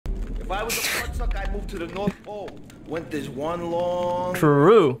I was a bloodsucker, I'd move to the North Pole. Winter's one long...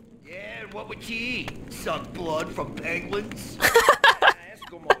 True. Yeah, and what would you eat? Suck blood from penguins?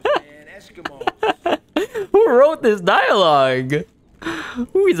 Eskimos, man, Eskimos. Who wrote this dialogue?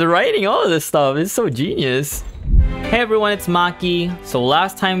 Who is writing all of this stuff? It's so genius. Hey everyone, it's Macchi. So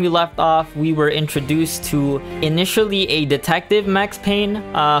last time we left off, we were introduced to initially a detective, Max Payne,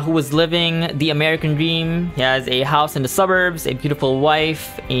 who was living the American dream. He has a house in the suburbs, a beautiful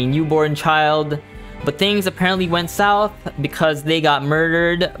wife, a newborn child. But things apparently went south because they got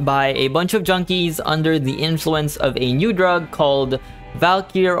murdered by a bunch of junkies under the influence of a new drug called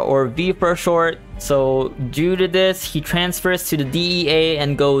Valkyr, or V for short. So due to this, he transfers to the DEA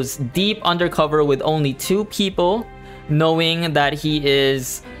and goes deep undercover with only 2 people, knowing that he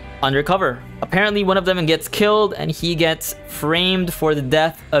is undercover. Apparently one of them gets killed and he gets framed for the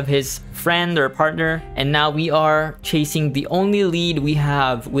death of his friend or partner. And now we are chasing the only lead we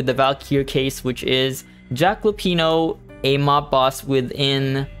have with the Valkyr case, which is Jack Lupino, a mob boss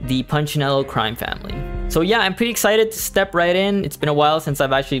within the Punchinello Crime Family. So yeah, I'm pretty excited to step right in. It's been a while since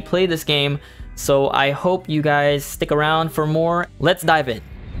I've actually played this game, so I hope you guys stick around for more. Let's dive in.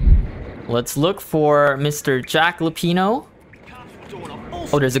 Let's look for Mr. Jack Lupino.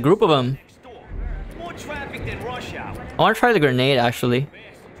 Oh, there's a group of them. I want to try the grenade, actually.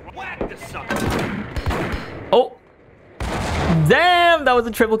 Oh! Damn! That was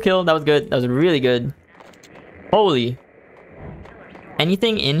a triple kill. That was good. That was really good. Holy.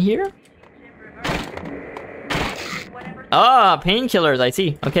 Anything in here? Ah, painkillers, I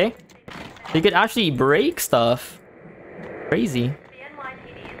see. Okay. You could actually break stuff. Crazy.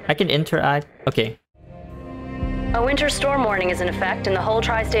 I can interact. Okay. A winter storm warning is in effect in the whole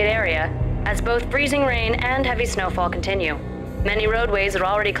tri-state area, as both freezing rain and heavy snowfall continue. Many roadways are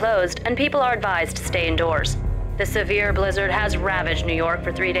already closed, and people are advised to stay indoors. The severe blizzard has ravaged New York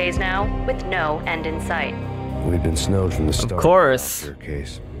for 3 days now, with no end in sight. We've been snowed from the start. Of course. Of the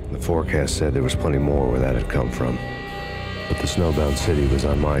case. The forecast said there was plenty more where that had come from. But the snowbound city was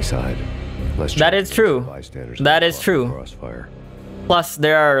on my side. That is true. That is true. Crossfire. Plus,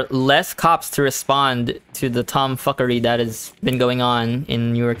 there are less cops to respond to the tomfuckery that has been going on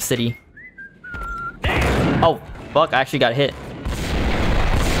in New York City. Oh, fuck, I actually got hit.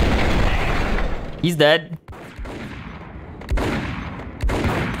 He's dead.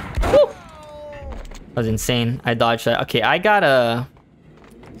 Woo! That was insane. I dodged that. Okay, I gotta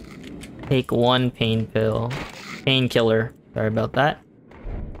take 1 pain pill. Painkiller. Sorry about that.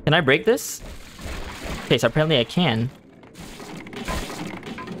 Can I break this? Okay, so apparently I can.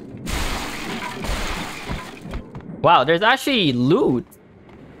 Wow, there's actually loot.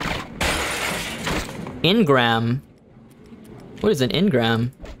 Engram. What is an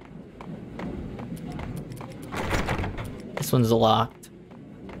engram? This one's locked.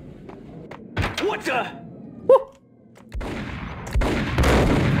 What the? Woo!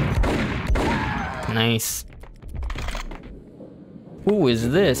 Nice. Who is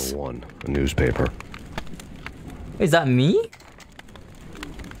this? A newspaper. Is that me?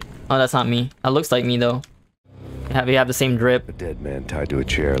 Oh, that's not me. That looks like me though. We have the same drip. A dead man tied to a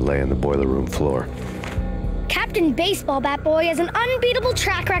chair lay on the boiler room floor. Captain Baseball Bat Boy has an unbeatable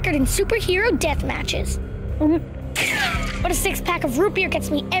track record in superhero death matches. But a 6-pack of root beer gets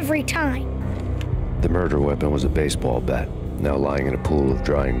me every time. The murder weapon was a baseball bat, now lying in a pool of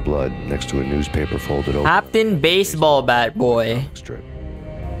drying blood next to a newspaper folded over. Captain Baseball Bat Boy. Strip.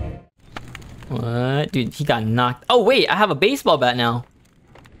 What? Dude, he got knocked. Oh, wait, I have a baseball bat now.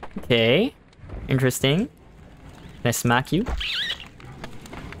 Okay. Interesting. Can I smack you?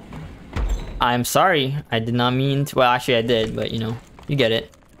 I'm sorry. I did not mean to. Well, actually, I did, but you know, you get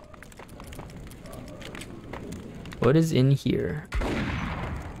it. What is in here?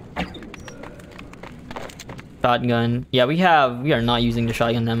 Shotgun. Yeah, we are not using the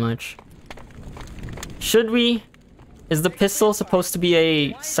shotgun that much. Should we? Is the pistol supposed to be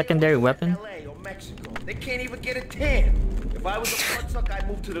a secondary weapon? LA or Mexico. They can't even get a tan. If I was a bloodsucker, I'd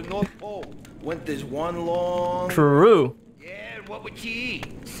move to the North Pole. Winter's one long... True. Yeah, and what would you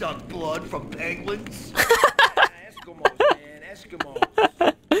eat? Suck blood from penguins? Eskimos, man,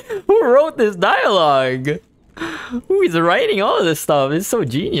 Eskimos. Who wrote this dialogue? Who is writing all of this stuff? It's so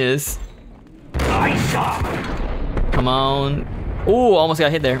genius. Come on. Ooh, almost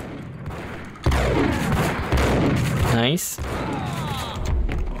got hit there. Nice.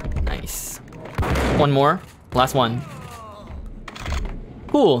 Nice. One more. Last one.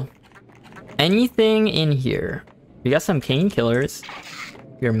 Cool. Anything in here? We got some painkillers.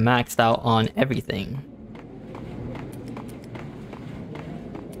 You're maxed out on everything.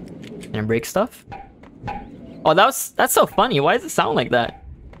 Can I break stuff? Oh, that's so funny. Why does it sound like that?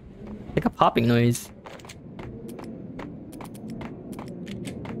 like a popping noise.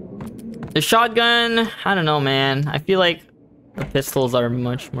 The shotgun, I don't know, man. I feel like the pistols are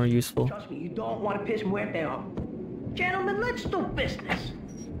much more useful. Trust me, you don't want to piss Muerte off. Gentlemen, let's do business.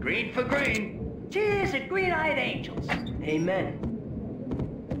 Green for green. Cheers at green-eyed angels. Amen.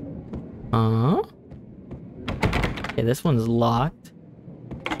 Okay, this one's locked.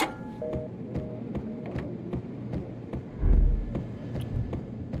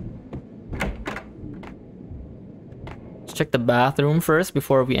 Let's check the bathroom first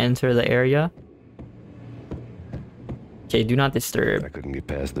before we enter the area. Okay, do not disturb. I couldn't get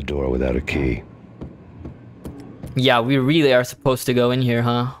past the door without a key. Yeah, we really are supposed to go in here,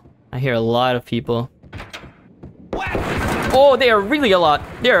 huh? I hear a lot of people. Oh, they are really a lot.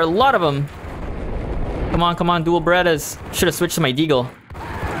 There are a lot of them. Come on, come on, dual Berettas. Should have switched to my deagle.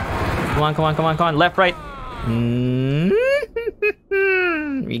 Come on, come on, come on, come on. Left, right.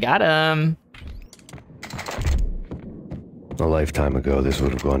 We got him. A lifetime ago, this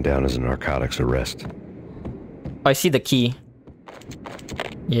would have gone down as a narcotics arrest. Oh, I see the key.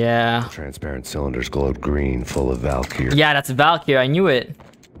 Yeah. Transparent cylinders glowed green, full of Valkyrie. Yeah, that's Valkyrie. I knew it.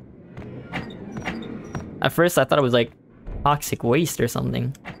 At first, I thought it was like toxic waste or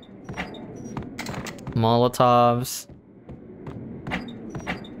something. Molotovs.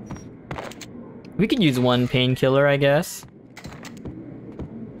 We could use one painkiller, I guess.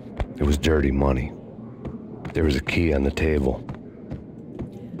 It was dirty money. There was a key on the table.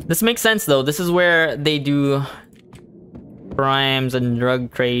 This makes sense, though. This is where they do crimes and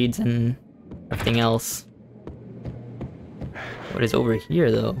drug trades and everything else. What is over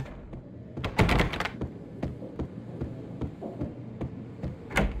here, though?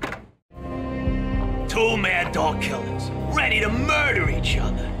 Two mad dog killers, ready to murder each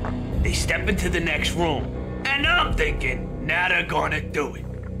other. They step into the next room, and I'm thinking, now they're gonna do it.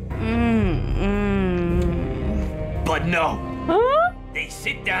 But no. Huh? They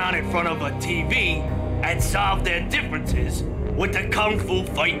sit down in front of a TV and solve their differences with the Kung Fu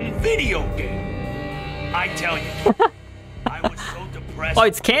fighting video game. I tell you, I was so depressed. Oh,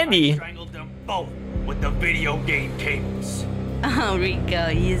 it's Candy. I strangled them both with the video game cables. Oh, Rico,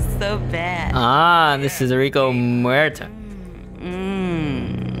 you're so bad. Ah, this is Rico Muerte.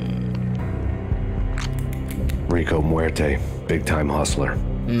 Rico Muerte, big time hustler.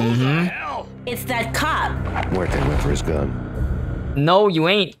 Who the hell? It's that cop. Muerte went for his gun. No, you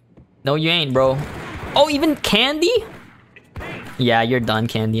ain't. No, you ain't, bro. Oh, even Candy? Yeah, you're done,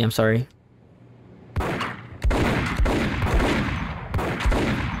 Candy. I'm sorry.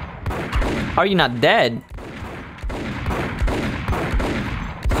 How are you not dead?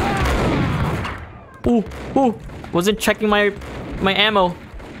 Ooh, ooh. Wasn't checking my ammo.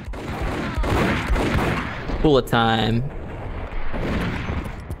 Bullet time.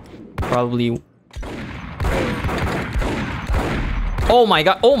 Probably. Oh my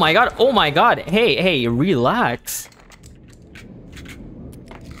god, oh my god, oh my god. Hey, hey, relax.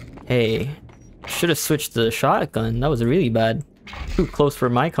 Hey, should have switched to the shotgun. That was really bad. Too close for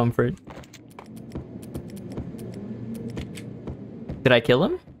my comfort. Did I kill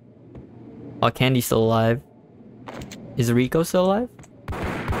him? Oh, Candy's still alive. Is Rico still alive?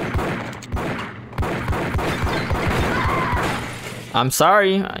 I'm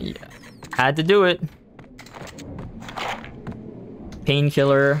sorry. I had to do it.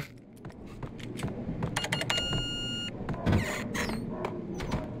 Painkiller.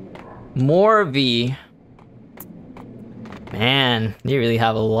 More V. Man, they really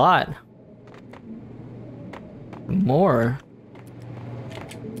have a lot. More.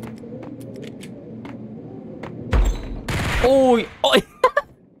 Oh, oh.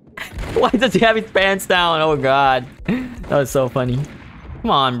 Why does he have his pants down? Oh god. That was so funny.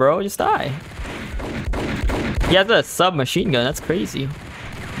 Come on, bro, just die. He has a submachine gun, that's crazy.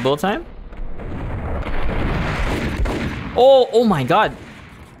 Bullet time? Oh, oh my god.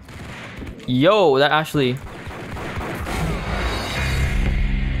 Yo, that actually...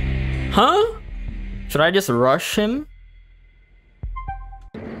 Huh? Should I just rush him?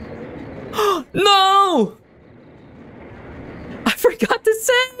 No! I forgot to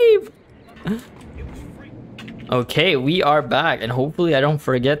save! Okay, we are back, and hopefully I don't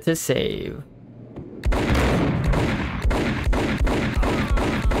forget to save.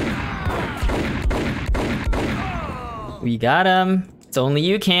 We got him. It's only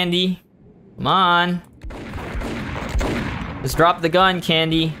you, Candy. Come on. Just drop the gun,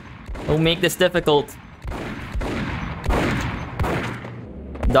 Candy. Don't make this difficult.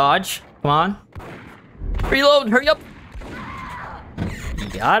 Dodge. Come on. Reload. Hurry up. You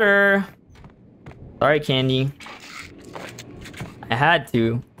got her. Sorry, Candy. I had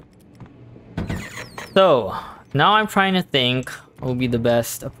to. So, now I'm trying to think what will be the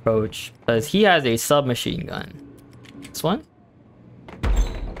best approach. Because he has a submachine gun. This one?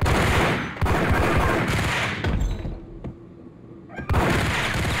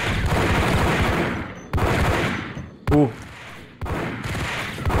 Ooh.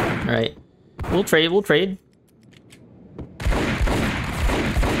 Alright. We'll trade.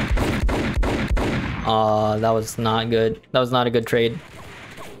 That was not good. That was not a good trade.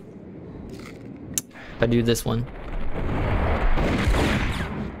 If I do this one.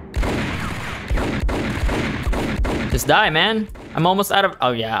 Just die, man. I'm almost out of...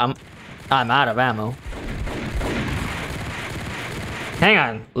 Oh, yeah. I'm out of ammo. Hang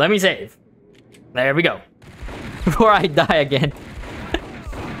on. Let me save. There we go. Before I die again.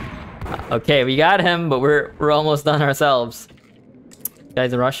 Okay, we got him, but we're almost done ourselves. You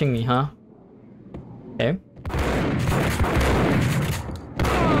guys are rushing me, huh? Okay.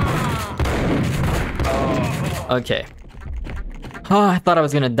 Okay. Oh, I thought I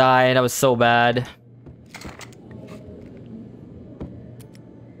was gonna die. That was so bad.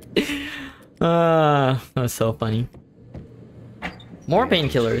 That was so funny. More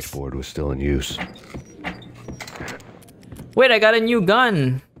painkillers. The board was still in use. Wait, I got a new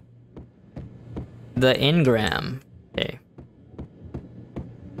gun. The Ingram. Okay.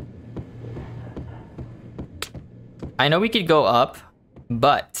 I know we could go up,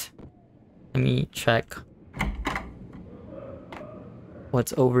 but let me check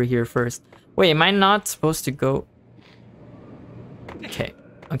what's over here first. Wait, am I not supposed to go? Okay.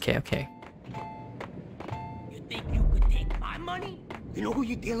 Okay. You think you could take my money? You know who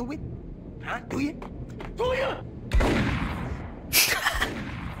you're dealing with? Huh? Do you? Do you?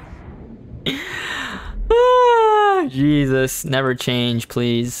 Jesus, never change,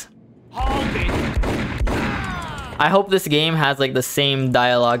 please. I hope this game has like the same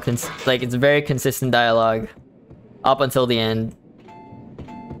dialogue, like it's very consistent dialogue up until the end.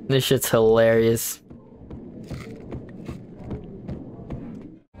 This shit's hilarious.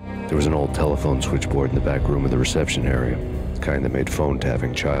 There was an old telephone switchboard in the back room of the reception area, the kind that made phone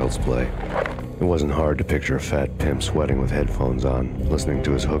tapping child's play. It wasn't hard to picture a fat pimp sweating with headphones on, listening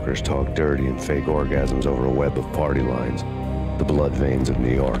to his hookers talk dirty and fake orgasms over a web of party lines, the blood veins of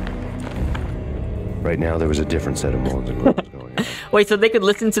New York. Right now, there was a different set of moans and groans going on. Wait, so they could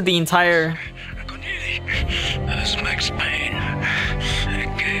listen to the entire... This is Max Payne.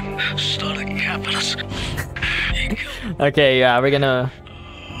 That game started capitalist. Okay, yeah, we're gonna...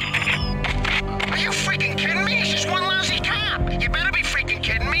 Are you freaking kidding me? It's just one lousy cop. You better be freaking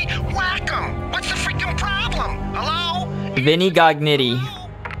kidding me. Whack him. What's the freaking problem? Hello? Vinny Gognitti.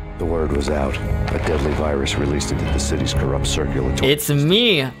 The word was out. A deadly virus released into the city's corrupt circulatory. It's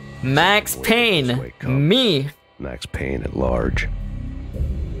me, Max Payne. Me. Max Payne at large.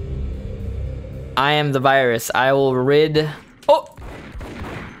 I am the virus. I will rid... Oh!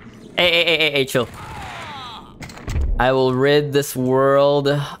 Hey, chill. I will rid this world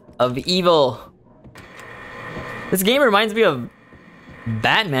of evil. This game reminds me of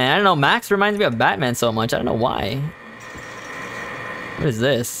Batman. I don't know, Max reminds me of Batman so much. I don't know why. What is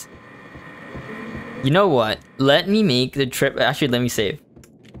this? You know what? Let me make the trip... Actually, let me save.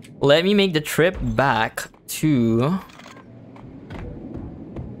 Let me make the trip back to...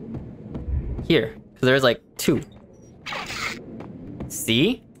 here. Because there's like 2.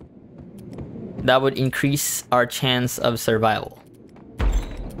 See? That would increase our chance of survival.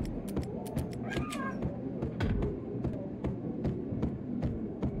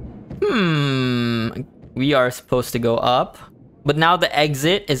 We are supposed to go up. But now the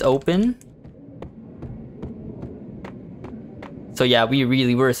exit is open. So yeah, we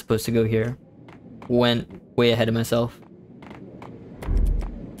really were supposed to go here. Went way ahead of myself.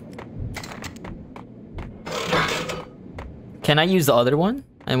 Can I use the other one?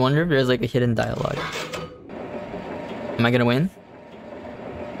 I wonder if there's like a hidden dialogue. Am I gonna win?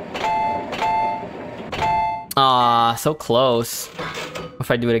 Ah, so close. What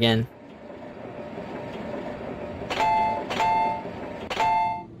if I do it again?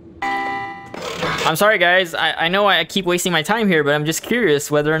 I'm sorry guys, I know I keep wasting my time here, but I'm just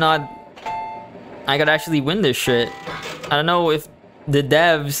curious whether or not I could actually win this shit. I don't know if the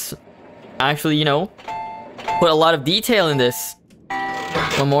devs actually, you know, put a lot of detail in this.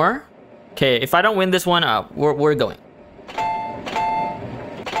 One more? Okay, if I don't win this one, we're going.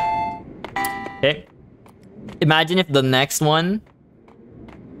 Okay. Imagine if the next one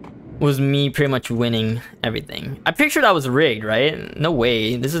was me pretty much winning everything. I pictured that was rigged, right? No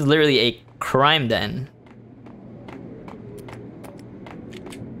way. This is literally a crime den.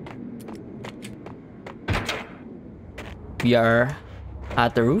 We are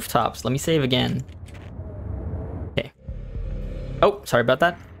at the rooftops. Let me save again. Oh, sorry about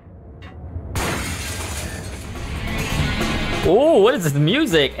that. Oh, what is this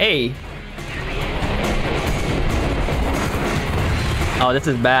music? Hey. Oh, this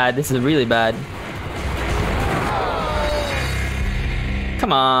is bad. This is really bad.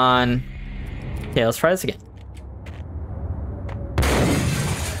 Come on. Okay, let's try this again.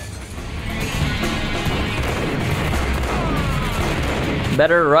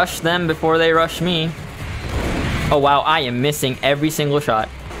 Better rush them before they rush me. Oh wow, I am missing every single shot.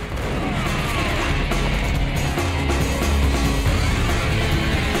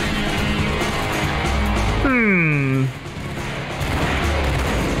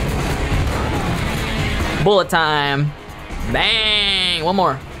 Bullet time. Bang! One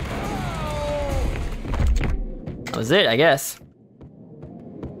more. That was it, I guess.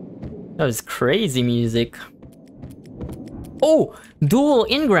 That was crazy music. Oh! Dual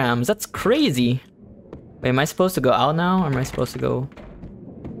engrams! That's crazy! Wait, am I supposed to go out now? Or am I supposed to go...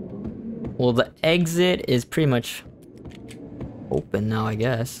 Well, the exit is pretty much open now, I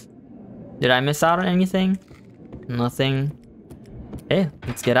guess. Did I miss out on anything? Nothing. Hey,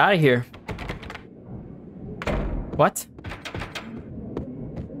 let's get out of here. What?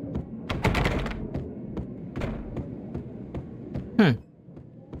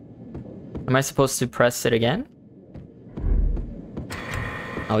 Am I supposed to press it again?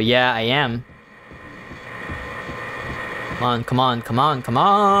 Oh yeah, I am. Come on, come on, come on, come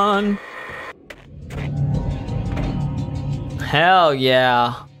on! Hell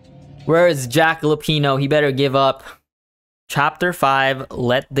yeah! Where is Jack Lupino? He better give up. Chapter 5,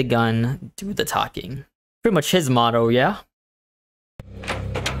 let the gun do the talking. Pretty much his motto, yeah?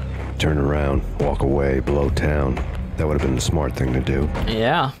 Turn around, walk away, blow town. That would have been the smart thing to do.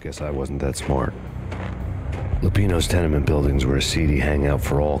 Yeah. Guess I wasn't that smart. Lupino's tenement buildings were a seedy hangout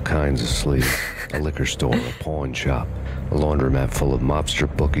for all kinds of sleaze. A liquor store, a pawn shop, a laundromat full of mobster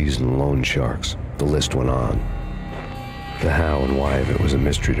bookies and loan sharks. The list went on. The how and why of it was a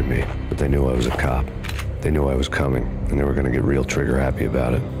mystery to me, but they knew I was a cop. They knew I was coming, and they were going to get real trigger happy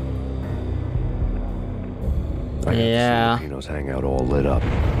about it. I got to see Lupino's hangout all lit up.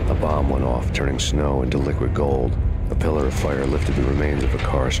 A bomb went off, turning snow into liquid gold. A pillar of fire lifted the remains of a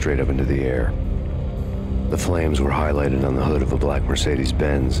car straight up into the air. The flames were highlighted on the hood of a black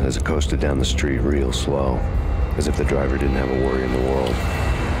Mercedes-Benz as it coasted down the street real slow, as if the driver didn't have a worry in the world.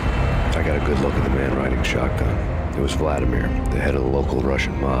 I got a good look at the man riding shotgun. It was Vladimir, the head of the local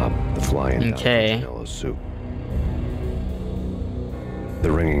Russian mob, the fly-in Punchinello soup.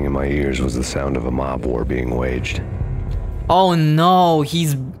 The ringing in my ears was the sound of a mob war being waged. Oh no,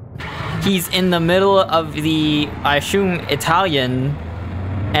 he's in the middle of the, I assume, Italian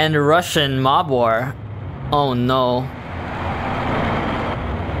and Russian mob war. Oh no.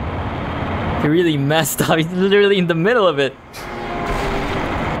 He really messed up. He's literally in the middle of it.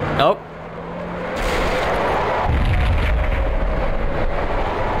 Oh.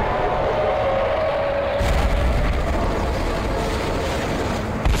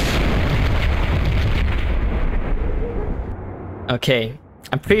 Okay.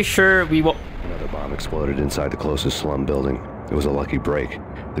 I'm pretty sure we will... Another bomb exploded inside the closest slum building. It was a lucky break.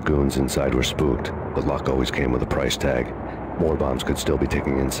 The goons inside were spooked, but luck always came with a price tag. More bombs could still be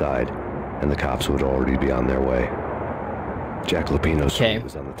ticking inside, and the cops would already be on their way. Jack Lupino's suite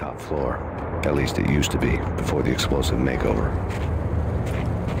was on the top floor. At least it used to be, before the explosive makeover.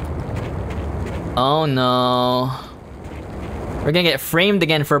 Oh no. We're gonna get framed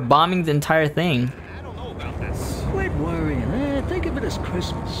again for bombing the entire thing. I don't know about this. Quit worrying, eh? Think of it as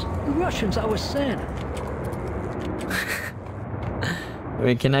Christmas. The Russians are Santa.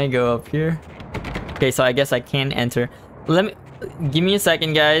 Wait, can I go up here? Okay, so I guess I can enter. Give me a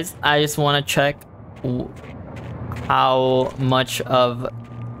second, guys. I just want to check how much of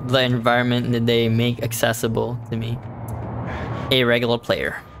the environment did they make accessible to me. A regular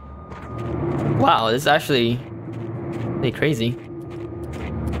player. Wow, this is actually pretty crazy.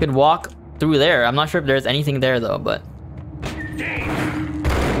 You could walk through there. I'm not sure if there's anything there though, but...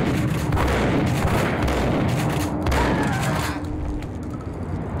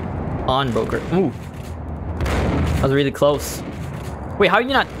 Pawnbroker. Ooh. That was really close. Wait, how are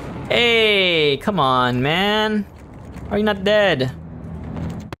you not... Hey, come on, man. How are you not dead?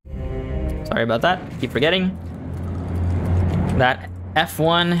 Sorry about that. Keep forgetting. That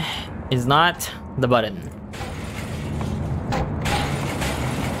F1 is not the button.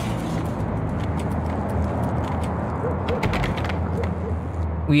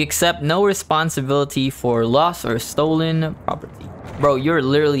 We accept no responsibility for lost or stolen property. Bro, you're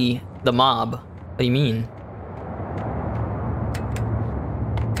literally the mob. What do you mean?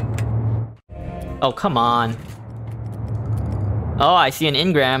 Oh, come on. Oh, I see an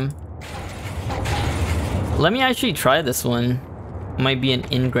engram. Let me actually try this one. Might be an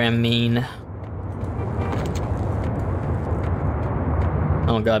engram main.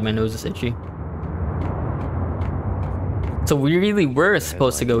 Oh god, my nose is itchy. So we really were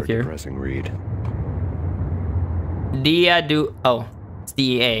supposed to go here. Depressing read. Oh, it's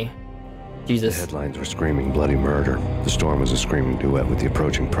DEA. Jesus. The headlines were screaming bloody murder. The storm was a screaming duet with the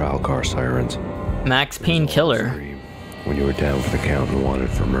approaching prowl car sirens. Max Payne killer. When you were down for the count and wanted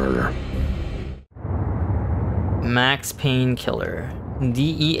for murder. Max Payne killer.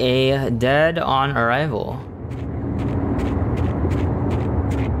 DEA dead on arrival.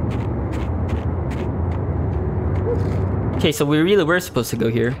 Okay, so we really were supposed to go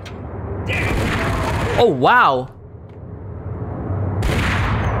here. Oh, wow.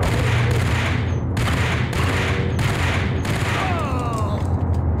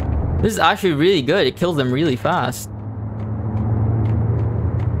 This is actually really good. It kills them really fast.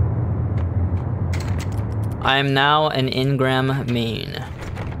 I am now an engram main.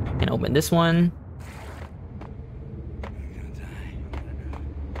 Can open this one.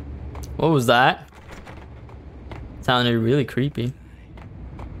 What was that? Sounded really creepy.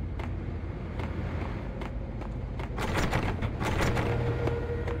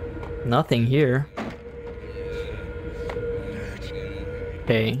 Nothing here.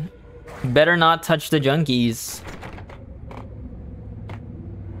 Okay. Better not touch the junkies.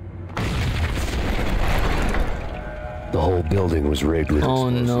 The whole building was rigged with Oh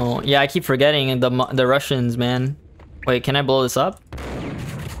explosives. no. Yeah, I keep forgetting the Russians, man. Wait, can I blow this up?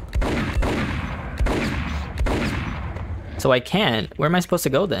 So I can't. Where am I supposed to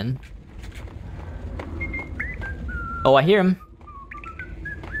go then? Oh, I hear him.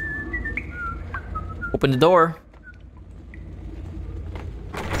 Open the door.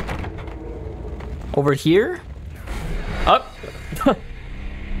 Over here? Up.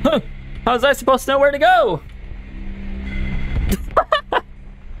 How was I supposed to know where to go?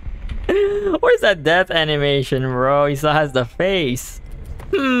 Where's that death animation, bro? He still has the face.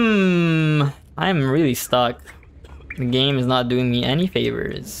 I'm really stuck. The game is not doing me any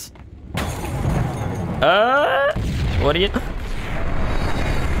favors. What are you?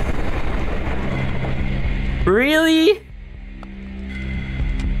 Really?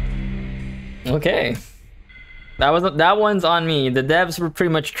 Okay. That one's on me. The devs were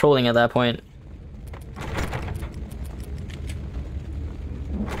pretty much trolling at that point.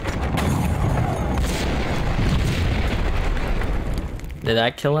 Did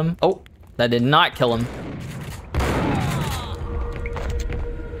that kill him? Oh, that did not kill him.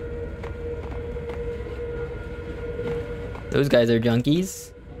 Those guys are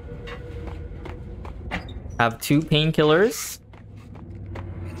junkies. Have 2 painkillers.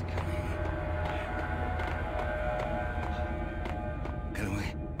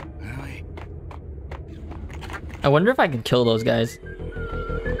 I wonder if I can kill those guys.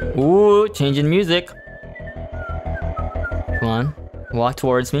 Ooh, changing music. Come on, walk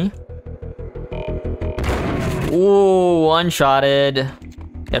towards me. Ooh, one-shotted.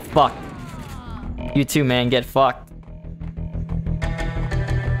 Get fucked. You too, man, get fucked.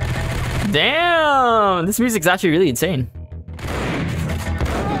 Damn! This music's actually really insane.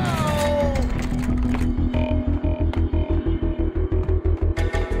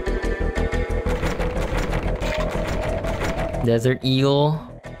 Desert Eagle.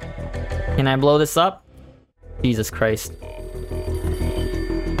 Can I blow this up? Jesus Christ.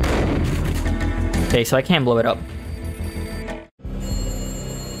 Okay, so I can't blow it up.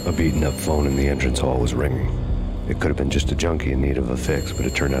 A beaten up phone in the entrance hall was ringing. It could have been just a junkie in need of a fix, but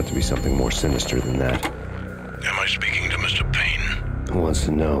it turned out to be something more sinister than that. Am I speaking to Mr. Payne? Who wants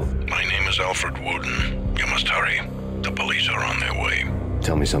to know? My name is Alfred Woden. You must hurry. The police are on their way.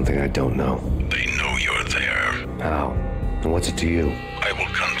 Tell me something I don't know. They know you're there. How? And what's it to you? I will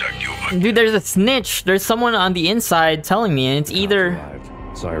contact you. Dude, there's a snitch. There's someone on the inside telling me, and it's either...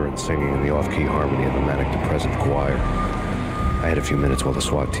 Sirens singing in the off-key harmony of a manic-depressive choir. I had a few minutes while the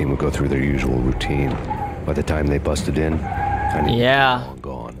SWAT team would go through their usual routine. By the time they busted in, I knew yeah. all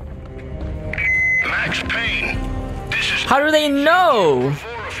gone. Max Payne, this is... How do they know?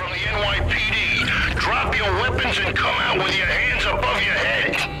 From the NYPD. Drop your weapons and come out with your hands above your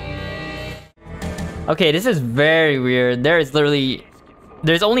head. Okay, this is very weird. There's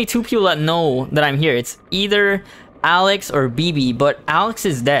only 2 people that know that I'm here. It's either Alex or BB, but Alex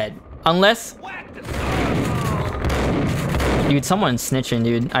is dead. Unless... Dude, someone's snitching,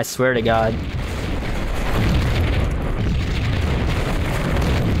 dude. I swear to God.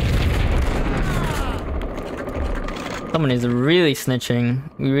 Someone is really snitching.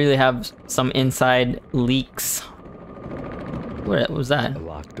 We really have some inside leaks. What was that? A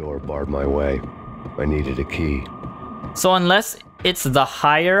locked door barred my way. I needed a key. So unless it's the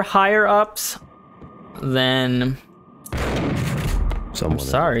higher ups, then Someone I'm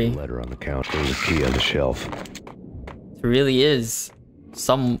sorry. Had a letter on the counter. There was a key on the shelf. It really is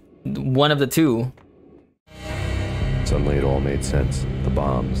one of the two. Suddenly it all made sense. The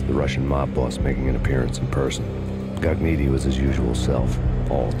bombs, the Russian mob boss making an appearance in person. Gognitti was his usual self.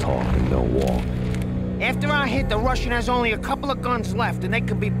 All talk and no walk. After our hit, the Russian has only a couple of guns left and they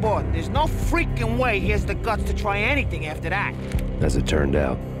can be bought. There's no freaking way he has the guts to try anything after that. As it turned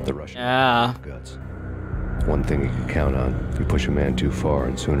out, the Russian had guts. One thing you could count on. If you push a man too far,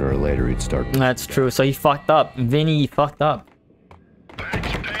 and sooner or later he'd start... That's true. So he fucked up. Vinny fucked up.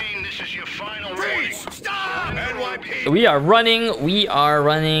 Payne, this is your final warning. Stop! NYPD. We are running. We are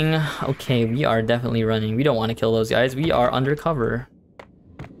running. Okay, we are definitely running. We don't want to kill those guys. We are undercover.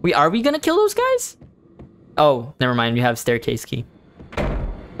 Are we gonna kill those guys? Oh, never mind. We have staircase key.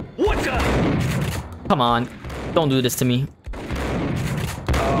 What the? Come on. Don't do this to me.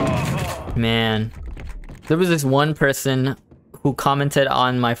 Man. There was this one person who commented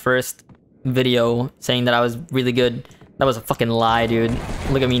on my first video saying that I was really good. That was a fucking lie, dude.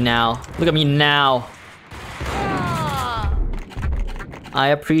 Look at me now. Look at me now. I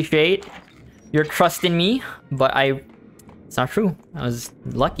appreciate your trust in me, but it's not true. I was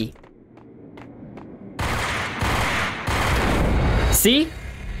lucky. See?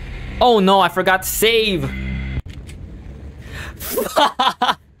 Oh no, I forgot to save.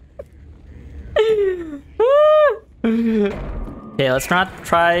 Okay, let's not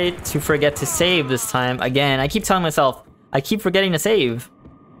try to forget to save this time. Again, I keep telling myself, I keep forgetting to save.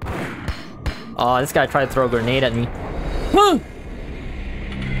 Oh, this guy tried to throw a grenade at me. Huh?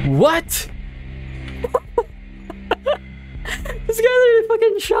 What? This guy literally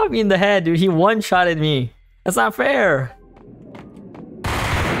fucking shot me in the head, dude. He one-shotted me. That's not fair.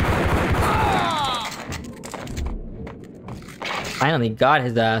 Finally got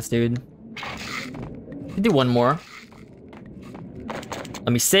his ass, dude. Do one more.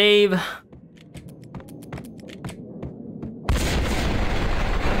 Let me save.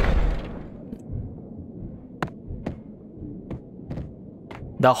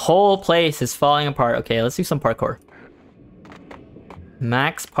 The whole place is falling apart. Okay, let's do some parkour.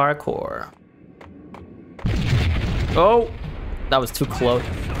 Max parkour. Oh, that was too close.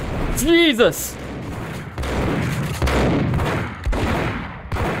 Jesus!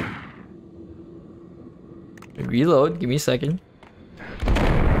 Reload, give me a second.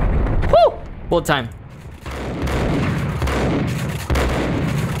 Woo! Bullet time.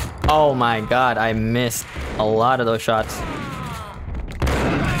 Oh my god, I missed a lot of those shots.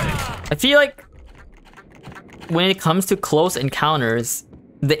 I feel like when it comes to close encounters,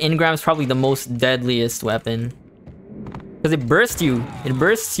 the Ingram is probably the most deadliest weapon. Because it bursts you. It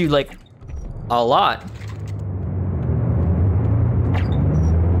bursts you like a lot.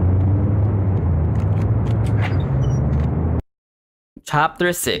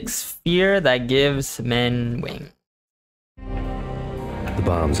 Chapter 6, Fear That Gives Men Wing. The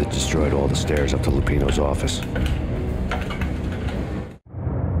bombs had destroyed all the stairs up to Lupino's office.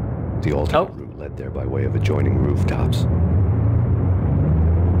 The alternate route led there by way of adjoining rooftops.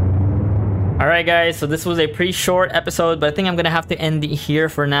 Alright guys, so this was a pretty short episode, but I think I'm gonna have to end it here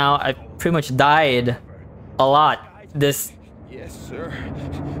for now. I pretty much died a lot. Yes, sir.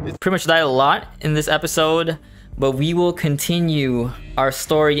 Pretty much died a lot in this episode. But we will continue our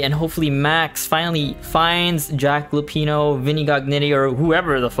story, and hopefully Max finally finds Jack Lupino, Vinny Gognitti, or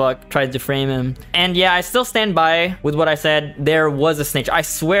whoever the fuck tried to frame him. And yeah, I still stand by with what I said. There was a snitch. I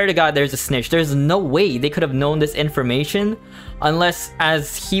swear to God there's a snitch. There's no way they could have known this information unless,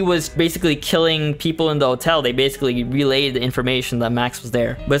 as he was basically killing people in the hotel, they basically relayed the information that Max was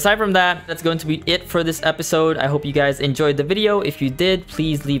there. But aside from that, that's going to be it for this episode. I hope you guys enjoyed the video. If you did,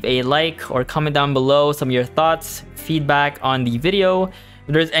 please leave a like or comment down below some of your thoughts, feedback on the video.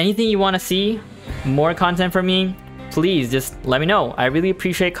 If there's anything you want to see, more content from me, please just let me know. I really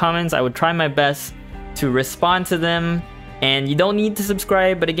appreciate comments. I would try my best to respond to them. And you don't need to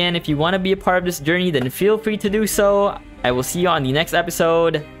subscribe, but again, if you want to be a part of this journey, then feel free to do so. I will see you on the next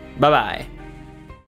episode. Bye bye.